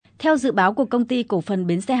Theo dự báo của Công ty Cổ phần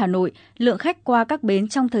Bến xe Hà Nội, lượng khách qua các bến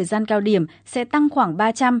trong thời gian cao điểm sẽ tăng khoảng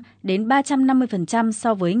 300 đến 350%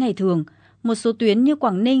 so với ngày thường. Một số tuyến như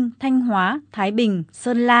Quảng Ninh, Thanh Hóa, Thái Bình,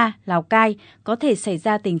 Sơn La, Lào Cai có thể xảy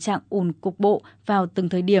ra tình trạng ùn cục bộ vào từng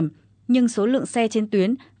thời điểm, nhưng số lượng xe trên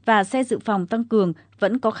tuyến và xe dự phòng tăng cường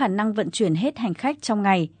vẫn có khả năng vận chuyển hết hành khách trong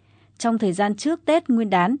ngày. Trong thời gian trước Tết Nguyên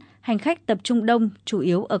đán, hành khách tập trung đông chủ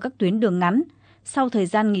yếu ở các tuyến đường ngắn. Sau thời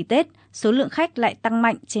gian nghỉ Tết, số lượng khách lại tăng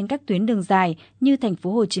mạnh trên các tuyến đường dài như thành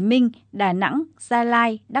phố Hồ Chí Minh, Đà Nẵng, Gia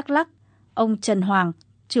Lai, Đắk Lắk. Ông Trần Hoàng,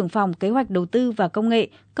 trưởng phòng kế hoạch đầu tư và công nghệ,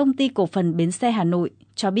 Công ty Cổ phần Bến xe Hà Nội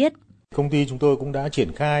cho biết. Công ty chúng tôi cũng đã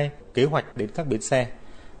triển khai kế hoạch đến các bến xe.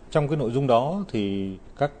 Trong cái nội dung đó thì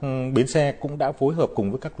các bến xe cũng đã phối hợp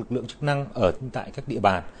cùng với các lực lượng chức năng ở tại các địa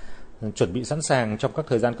bàn, chuẩn bị sẵn sàng trong các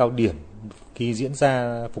thời gian cao điểm khi diễn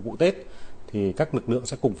ra phục vụ Tết thì các lực lượng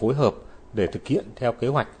sẽ cùng phối hợp để thực hiện theo kế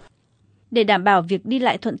hoạch. Để đảm bảo việc đi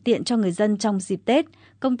lại thuận tiện cho người dân trong dịp Tết,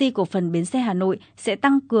 Công ty Cổ phần Bến xe Hà Nội sẽ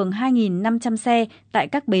tăng cường 2.500 xe tại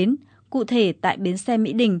các bến. Cụ thể tại bến xe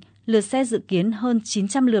Mỹ Đình, lượt xe dự kiến hơn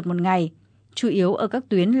 900 lượt một ngày, chủ yếu ở các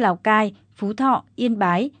tuyến Lào Cai, Phú Thọ, Yên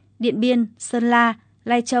Bái, Điện Biên, Sơn La,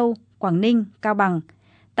 Lai Châu, Quảng Ninh, Cao Bằng.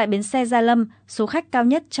 Tại bến xe Gia Lâm, số khách cao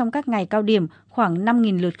nhất trong các ngày cao điểm khoảng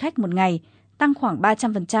 5.000 lượt khách một ngày, tăng khoảng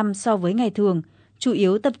 300% so với ngày thường, chủ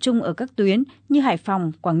yếu tập trung ở các tuyến như Hải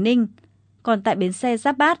Phòng, Quảng Ninh. Còn tại bến xe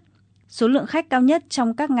Giáp Bát, số lượng khách cao nhất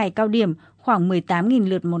trong các ngày cao điểm khoảng 18.000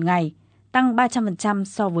 lượt một ngày, tăng 300%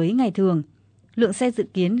 so với ngày thường. Lượng xe dự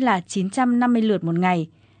kiến là 950 lượt một ngày.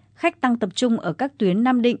 Khách tăng tập trung ở các tuyến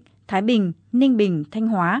Nam Định, Thái Bình, Ninh Bình, Thanh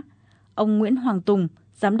Hóa. Ông Nguyễn Hoàng Tùng,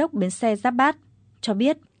 giám đốc bến xe Giáp Bát, cho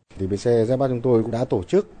biết. Bến xe Giáp Bát chúng tôi cũng đã tổ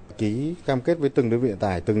chức ký cam kết với từng đơn vị vận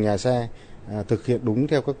tải, từng nhà xe thực hiện đúng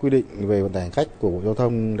theo các quy định về vận tải hành khách của Bộ Giao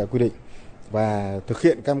thông đã quy định và thực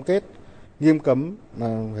hiện cam kết nghiêm cấm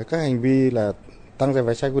các hành vi là tăng giá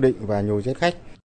vé sai quy định và nhồi nhét khách.